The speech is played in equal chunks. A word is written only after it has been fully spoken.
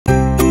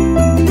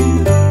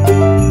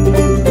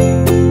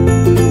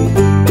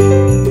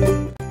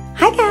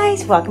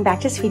guys, welcome back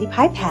to Sweetie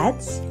Pie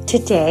Pets.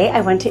 Today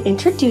I want to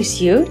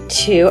introduce you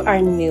to our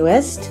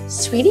newest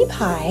Sweetie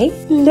Pie.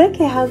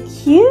 Look at how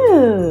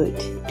cute.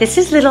 This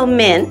is Little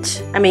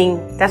Mint.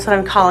 That's what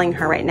I'm calling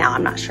her right now.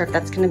 I'm not sure if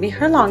that's going to be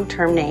her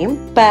long-term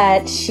name,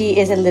 but she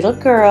is a little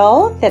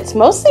girl that's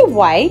mostly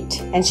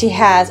white, and she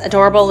has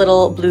adorable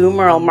little blue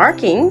merle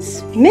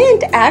markings.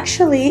 Mint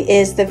actually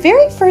is the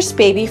very first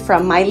baby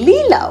from my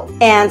Lilo.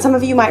 And some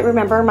of you might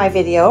remember my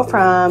video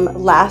from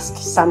last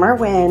summer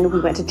when we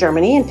went to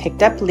Germany and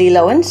picked up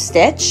Lilo and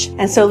Stitch.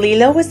 And so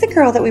Lilo was the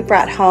girl that we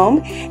brought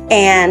home,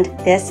 and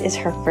this is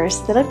her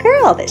first little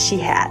girl that she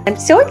had. I'm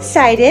so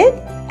excited.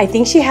 I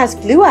think she has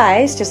blue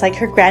eyes, just like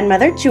her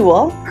grandmother,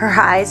 Jewel. Her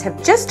eyes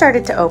have just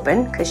started to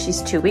open because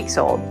she's 2 weeks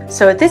old.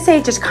 So at this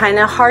age, it's kind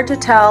of hard to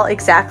tell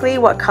exactly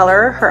what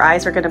color her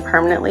eyes are going to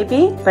permanently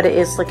be, but it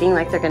is looking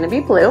like they're going to be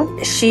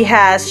blue. She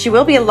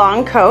will be a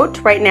long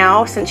coat. Right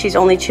now, since she's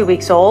only 2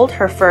 weeks old,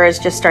 her fur is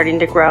just starting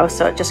to grow,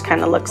 so it just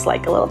kind of looks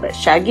like a little bit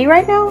shaggy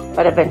right now,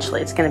 but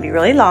eventually it's going to be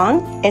really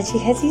long. And she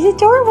has these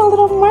adorable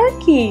little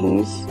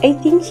markings. I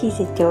think she's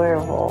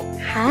adorable.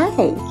 Hi,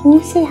 can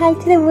you say hi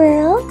to the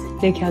world?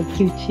 Look how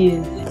cute she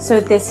is.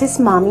 So this is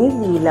Mommy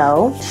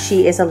Lilo.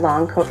 She is a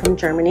long coat from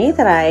Germany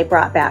that I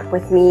brought back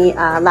with me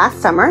last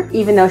summer.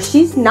 Even though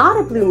she's not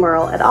a blue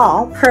merle at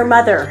all, her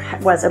mother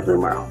was a blue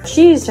merle.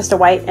 She's just a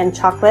white and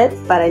chocolate,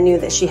 but I knew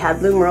that she had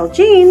blue merle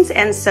genes,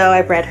 and so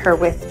I bred her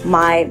with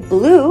my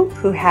Blue,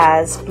 who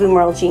has blue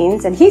merle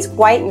genes, and he's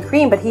white and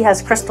cream, but he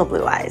has crystal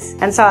blue eyes.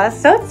 And so I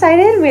was so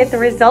excited with the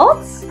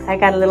results. I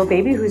got a little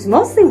baby who's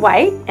mostly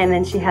white, and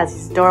then she has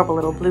these adorable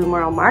little blue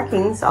merle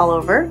markings all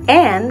over,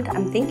 and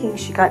I'm thinking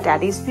she got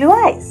Daddy's blue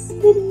eyes.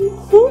 What do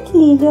you think,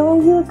 Lilo?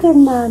 Are you a good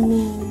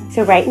mommy?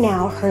 So right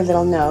now, her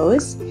little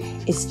nose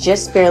is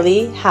just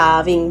barely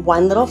having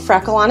one little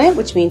freckle on it,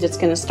 which means it's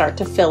going to start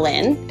to fill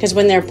in, because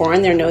when they're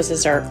born, their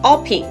noses are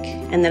all pink,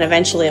 and then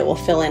eventually it will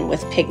fill in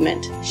with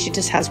pigment. She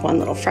just has one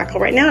little freckle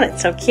right now, and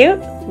it's so cute,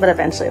 but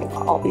eventually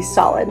it'll all be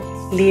solid.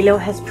 Lilo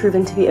has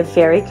proven to be a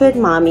very good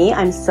mommy.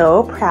 I'm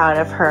so proud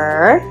of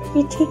her.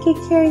 You take good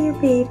care of your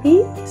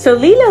baby. So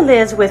Lilo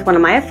lives with one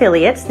of my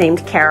affiliates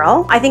named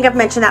Carol. I think I've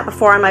mentioned that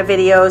before in my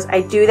videos. I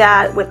do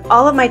that with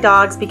all of my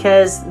dogs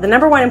because the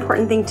number one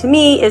important thing to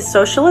me is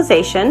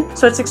socialization.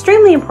 So it's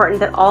extremely important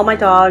that all my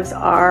dogs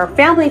are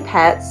family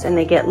pets and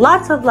they get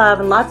lots of love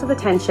and lots of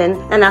attention,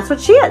 and that's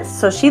what she is.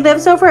 So she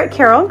lives over at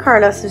Carol and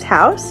Carlos's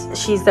house.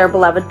 She's their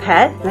beloved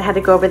pet, and I had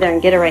to go over there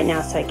and get her right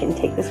now so I can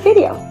take this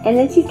video. And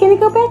then she's gonna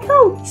go back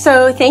home.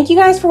 So thank you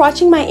guys for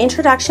watching my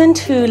introduction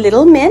to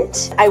Little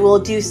Mint. I will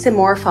do some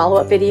more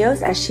follow-up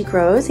videos as she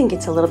grows and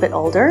gets a little bit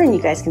older, and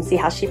you guys can see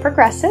how she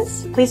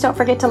progresses. Please don't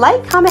forget to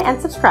like, comment,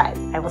 and subscribe.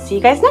 I will see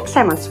you guys next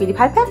time on Sweetie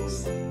Pie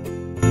Pets.